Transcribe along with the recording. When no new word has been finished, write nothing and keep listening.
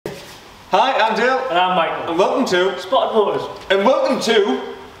Hi, I'm Dale. And I'm Michael. And welcome to Spotted Motors. And welcome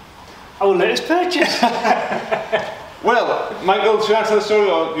to our latest purchase. Well, Michael, should I tell the story,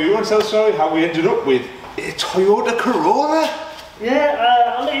 or do you want to tell the story how we ended up with a Toyota Corolla?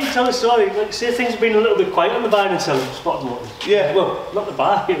 Yeah, I'll let you tell the story. Like I say, things have been a little bit quiet on the buying and selling of Spotted Motors. Yeah. Well, not the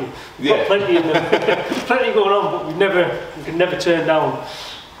buying. We've got plenty going on, but we can never turn down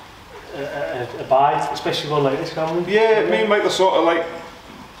a buy, especially one like this, can we? Yeah, me and Michael sort of like,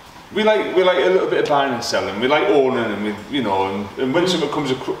 we like a little bit of buying and selling. We like owning, and and when something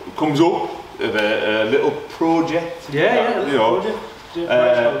comes up of a little project, Project. Right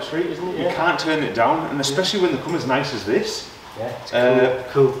down the street, isn't it? You can't turn it down, and especially when they come as nice as this. Yeah, it's a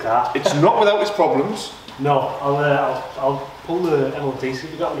cool car. It's not without its problems. No, I'll pull the MOT see if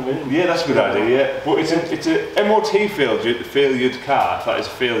you got in a minute. Yeah, that's a good idea. Yeah, but it's a MOT failure car. If that is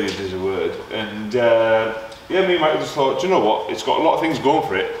failure is a word. And yeah, me and Michael just thought, do you know what? It's got a lot of things going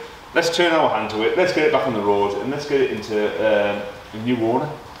for it. Let's turn our hand to it. Let's get it back on the road, and let's get it into a new owner.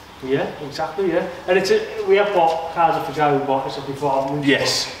 Yeah, exactly. Yeah, and we have bought cars off the guy who bought this up before, haven't we?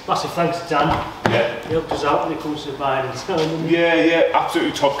 Yes. Massive thanks to Dan. Yeah. He helped us out when it comes to buying and selling. Yeah,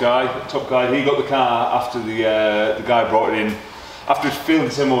 absolutely top guy. Top guy. He got the car after the guy brought it in after it failed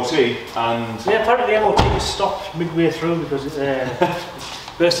its MOT, and yeah, apparently the MOT was stopped midway through because it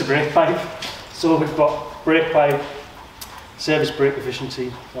burst the brake pipe. So we've got brake pipe, service brake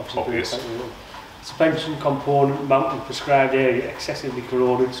efficiency, obvious. Suspension component mounting prescribed area excessively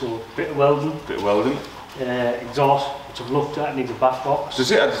corroded, so a bit of welding. Exhaust, which I've looked at, needs a back box.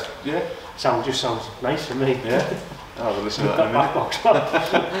 Does it? Yeah. Just sounds nice for me. Yeah. I'll have a listen to that in a minute. Back box.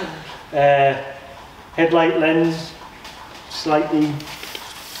 Headlight lens, slightly. I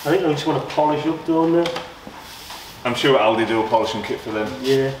think they just want to polish up, don't they? I'm sure Aldi do a polishing kit for them.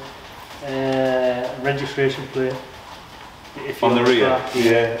 Yeah. Registration plate. On the rear?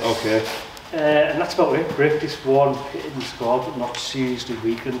 Yeah, okay. And that's about it. Brake disc one hit and scored, but not seriously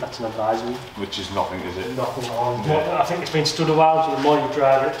weakened. That's an advisory. Which is nothing, is it? Nothing on. Yeah. I think it's been stood a while, so the more you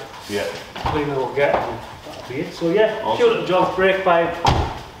drive it, yeah, the cleaner it'll get. And that'll be it. So yeah, awesome. Few little jobs, brake pipe,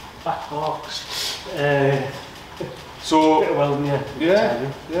 back box. So bit of welding,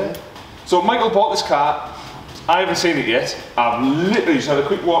 yeah. So Michael bought this car. I haven't seen it yet. I've literally just had a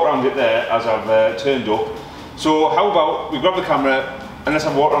quick walk around it there as I've turned up. So how about we grab the camera and let's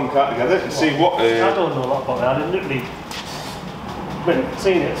have a walk around the car together and see what... I don't know a lot about it. I didn't literally... When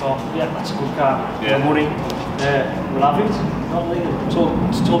seen it, thought, yeah, that's a good car. Yeah. The money, we'll have it.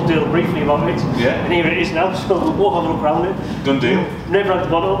 Told Dale briefly about it. Yeah. And here it is now, so we'll go have a look around it. Done deal. Never had the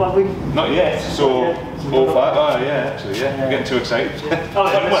bottle, have we? Not yet. So, oh yeah, actually, yeah. I'm getting too excited. Yeah.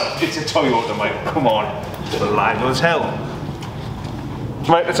 Well, it's a Toyota, mate. Come on. It's reliable as hell.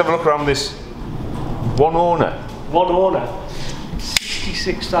 Right, let's have a look around this. One owner.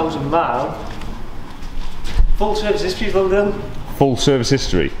 66,000 miles. Full service history as well then? Full service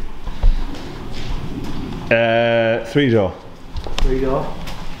history. 3-door. 3-door.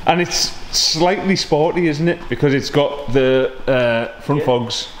 And it's slightly sporty, isn't it? Because it's got the front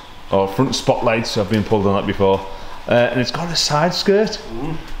fogs, or front spotlights, I've been pulled on that before. And it's got a side skirt.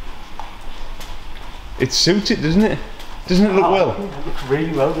 It suits it, doesn't it? Doesn't it look well? It looks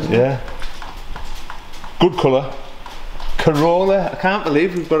really well, doesn't it? Yeah. Good colour. Corolla. I can't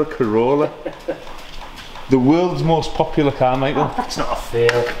believe we've got a Corolla. The world's most popular car, Michael. Oh, that's not a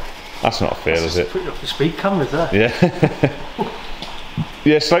fail. That's not a fail, is it? Put it up the speed cameras there. Yeah.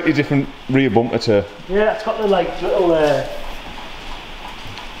 Yeah, slightly different rear bumper to... Yeah, it's got the like little...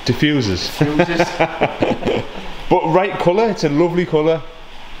 diffusers. But right colour, it's a lovely colour.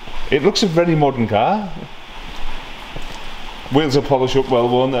 It looks a very modern car. Wheels are polished up well,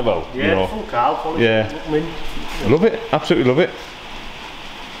 won't they? Well, yeah, full car polish. Yeah. Love it, absolutely love it.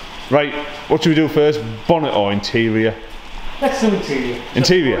 Right, what should we do first? Bonnet or interior? Let's do interior.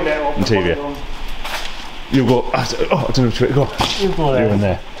 Interior. You go. Oh, I don't know which way to go. You go there. You're in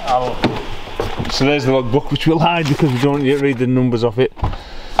there. So there's the logbook, which we'll hide because we don't yet read the numbers off it.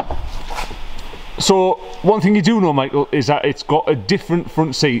 So one thing you do know, Michael, is that it's got a different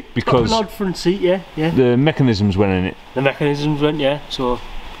front seat because it's got an odd front seat, yeah. The mechanisms went in it. The mechanisms went, yeah. So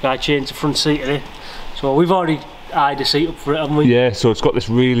I changed the front seat in it. So we've already eyed a seat up for it, haven't we? Yeah. So it's got this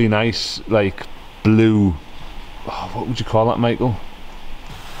really nice, like blue. Oh, what would you call that, Michael?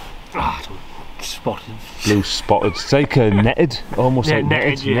 Spotted. Blue spotted. It's like a netted, almost like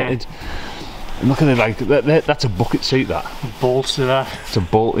netted. Netted. And look at it, like that's a bucket seat. That bolts to that. It's a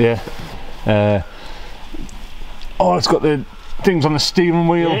bolt, yeah. Oh, it's got the things on the steering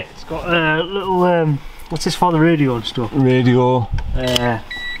wheel. Yeah, it's got a little what's this for, the radio and stuff? Radio.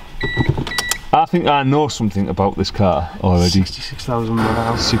 I think I know something about this car already. 66,000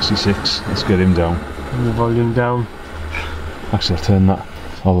 miles. 66. Let's get him down. And the volume down. Actually, I'll turn that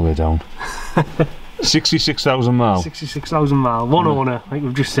all the way down. 66,000 miles. 66,000 miles. One owner, like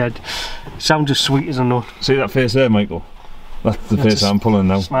we've just said. Sounds as sweet as a nut. See that face there, Michael? That's the face I'm pulling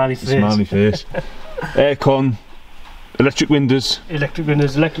now. Smiley face. Smiley face. Aircon. Electric windows. Electric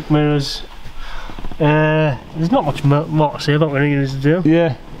windows, electric mirrors. There's not much more to say about anything in this deal.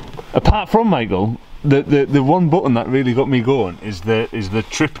 Yeah. Apart from, Michael, the one button that really got me going is the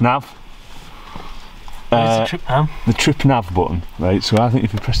trip nav. Where's the trip nav? The trip nav button, right? So I think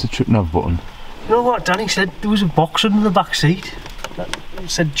if you press the trip nav button. You know what Danny said? There was a box under the back seat that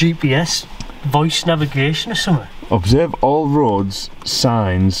said GPS, voice navigation or something. Observe all roads,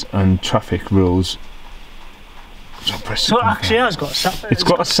 signs and traffic rules. So it actually has got a sat nav. It's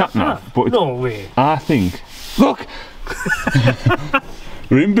got a sat nav, but no way. I think. Look!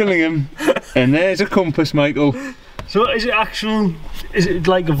 We're in Billingham, and there's a compass, Michael. So is it actual? Is it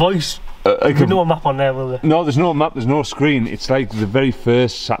like a voice? There's no map on there, will there? No, there's no map. There's no screen. It's like the very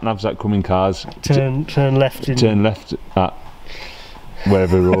first sat navs that come in cars. Turn left. Turn left at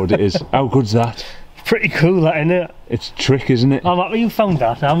wherever road it is. How good's that? Pretty cool, that, isn't it? It's a trick, isn't it? I'm happy you found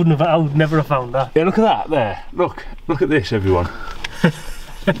that. I would never have found that. Yeah, look at that there. Look at this, everyone.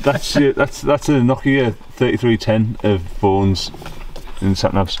 that's a Nokia 3310 of phones in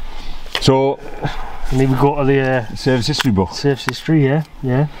sat navs. So, and then we go to the service history book. Service history,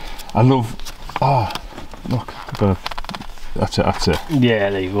 yeah. I love. Oh, look. That's it. Yeah,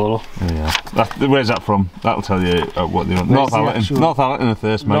 there you go. Yeah. Where's that from? That'll tell you what they want. Northallerton the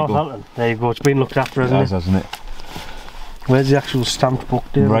first, Michael. Northallerton. There you go. It's been looked after, hasn't it? Where's the actual stamped book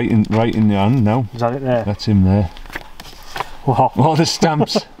there? Right in the hand now. Is that it there? That's him there. Wow. All the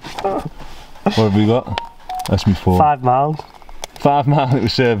stamps. What have we got? That's me 4. 5 miles. 5 miles it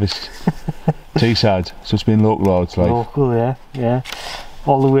was serviced. Teesside. So it's been local all its life. Local, yeah.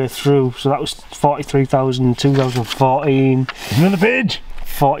 All the way through. So that was 43,000 in 2014. Another page.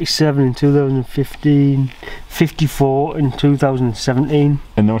 47 in 2015. 54 in 2017.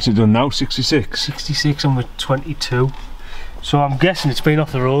 And what's it done now? 66. 66 on the 22. So I'm guessing it's been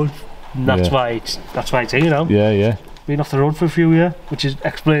off the road. And that's why it's here now. Yeah. Been off the road for a few years, which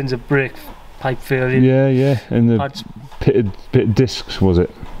explains a brake pipe failure. Yeah. And the pitted discs, was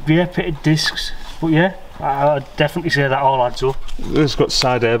it? Yeah, pitted discs. But yeah, I'd definitely say that all adds up. It's got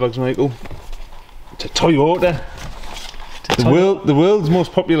side airbags, Michael. It's a Toyota. The world's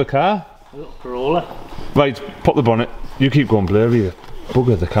most popular car. A little Corolla. Right, pop the bonnet. You keep going blurry. You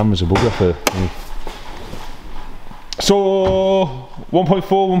bugger, the camera's a bugger for me. So 1.4,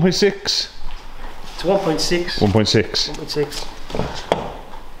 1.6. It's 1.6. 1.6. 1.6.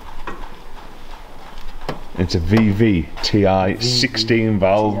 It's a VVTi 16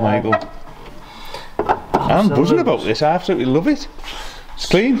 valve, Michael. I'm buzzing about this. I absolutely love it. It's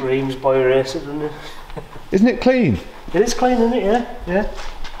clean. Screams boy racer, doesn't it? Isn't it clean? It is clean, isn't it? Yeah.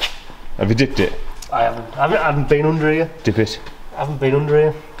 Have you dipped it? I haven't been under here. Dip it. I haven't been under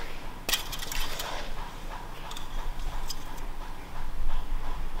here.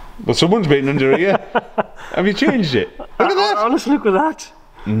 Well, someone's been under here. Have you changed it? Look at that. Honestly, look at that.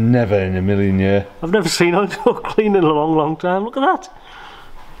 Never in a million years. I've never seen it so clean in a long time. Look at that.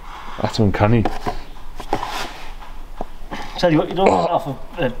 That's uncanny. Tell you what, you don't get off of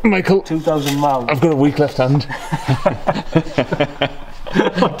Michael, 2,000 miles. I've got a weak left hand.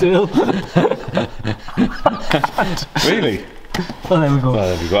 What deal? Really? Oh, there we go. Oh,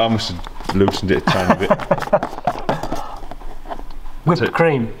 there we go. I must have loosened it a tiny bit. Whipped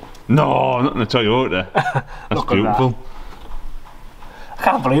cream? No, not in a Toyota. That's beautiful. I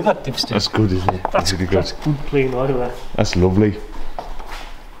can't believe that dipstick. That's good, isn't it? That's really good. That's good clean oil. That's lovely.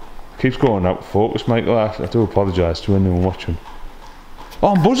 Keeps going out of focus, Michael. I do apologise to anyone watching.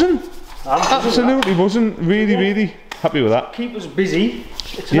 Oh, I'm buzzing. Absolutely buzzing. Really happy with that. Keep us busy.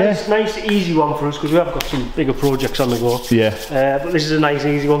 It's a nice easy one for us because we have got some bigger projects on the go. Yeah. But this is a nice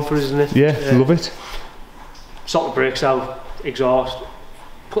easy one for us, isn't it? Yeah, love it. Sort the brakes out, exhaust,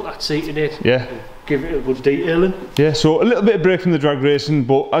 put that seat in it. Yeah. Give it a good detailing. Yeah, so a little bit of break from the drag racing,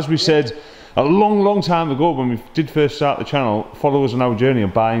 but as we said a long time ago when we did first start the channel, follow us on our journey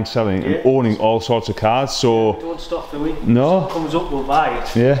of buying, selling and owning all sorts of cars. So don't stop, do we? No. If it comes up, we'll buy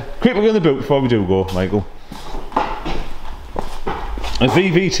it. Yeah. Quick look in the boot before we do go, Michael. A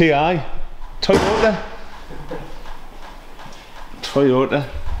VVTi Toyota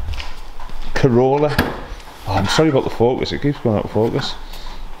Corolla. Oh, I'm sorry about the focus, it keeps going out of focus.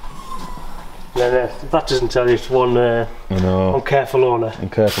 Yeah, that doesn't tell you it's one careful owner.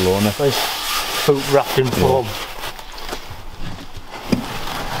 Careful owner. Nice boot wrapped in foam.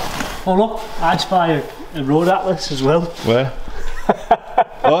 Oh look, I spy a road atlas as well. Where?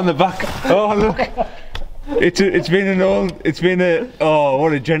 Oh, on the back. Oh, look. It's been oh,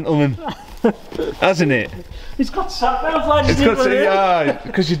 what a gentleman, hasn't it? It's got sat nav lines. It's got yeah,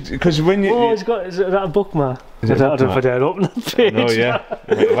 because when you. Oh, it's got. Is that a bookmark? I don't know if I dare open that page. Oh yeah,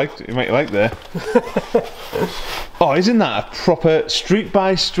 you might like there. Oh, isn't that a proper street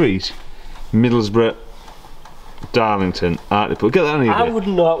by street? Middlesbrough, Darlington, Hartlepool. Get that on eBay. I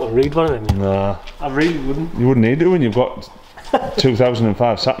wouldn't know how to read one of them. Nah. I really wouldn't. You wouldn't need to when you've got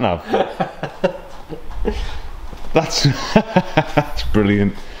 2005 sat nav. That's that's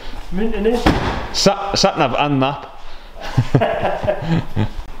brilliant. Mint in it. Sat nav and map.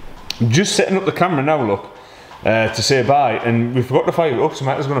 Just setting up the camera now, look, to say bye, and we forgot to fire it up, so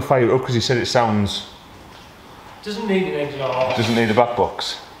Matt was going to fire it up because he said it sounds. Doesn't need an exhaust. Doesn't need a back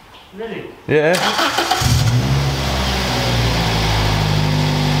box. Really? Yeah.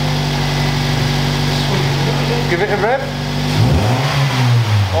 Give it a rev.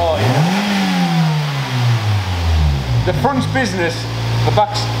 Oh yeah. The front's business, the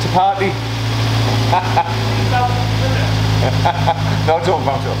back's to party. No, don't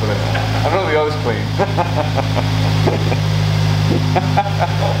bounce it off a bit. I know the oil's clean.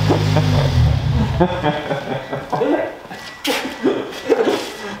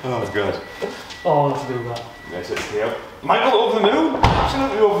 Oh god. Oh, let's do that. Yes, it's here. Michael over the moon.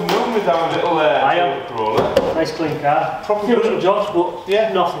 Absolutely over the moon with our little Toyota Corolla. Nice clean car. Proper few good. little jobs, but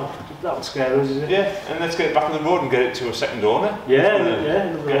Yeah. nothing. That would scare us, is it? Yeah, and let's get it back on the road and get it to a second owner. Yeah,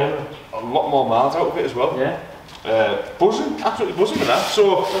 Get a lot more miles out of it as well. Yeah. Buzzing, absolutely buzzing with that.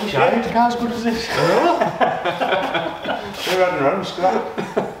 So, The car's good as this. they're riding around, scrap.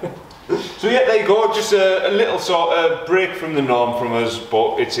 So yeah, there you go, just a little sort of break from the norm from us,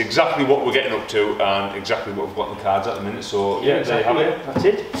 but it's exactly what we're getting up to and exactly what we've got in the cards at the minute, so yeah, there you have it. That's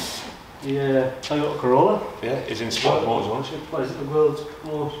it. The Toyota Corolla. Yeah, it's in Spottedmotors ownership. What is it, the world's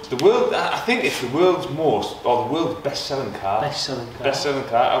most... I think it's the world's most, or the world's best-selling car. Best-selling car. Best-selling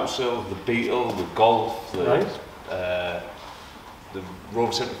car, outsells the Beetle, the Golf, the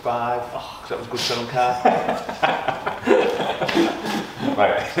Rover 75. Oh, 'cause that was a good selling car.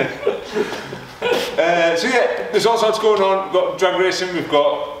 Right. So yeah, there's all sorts going on. We've got drag racing, we've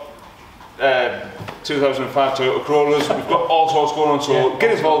got 2005 Toyota Corollas, we've got all sorts going on, so Yeah.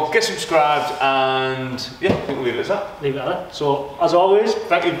 get involved, get subscribed, and yeah, I think we'll leave it as that. Leave it at that. So, as always,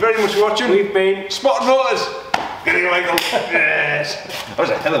 Thank you very much for watching. we've been... Spotted Motors! Get it, Michael! Yes! That was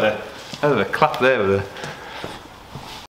a hell of a clap there with the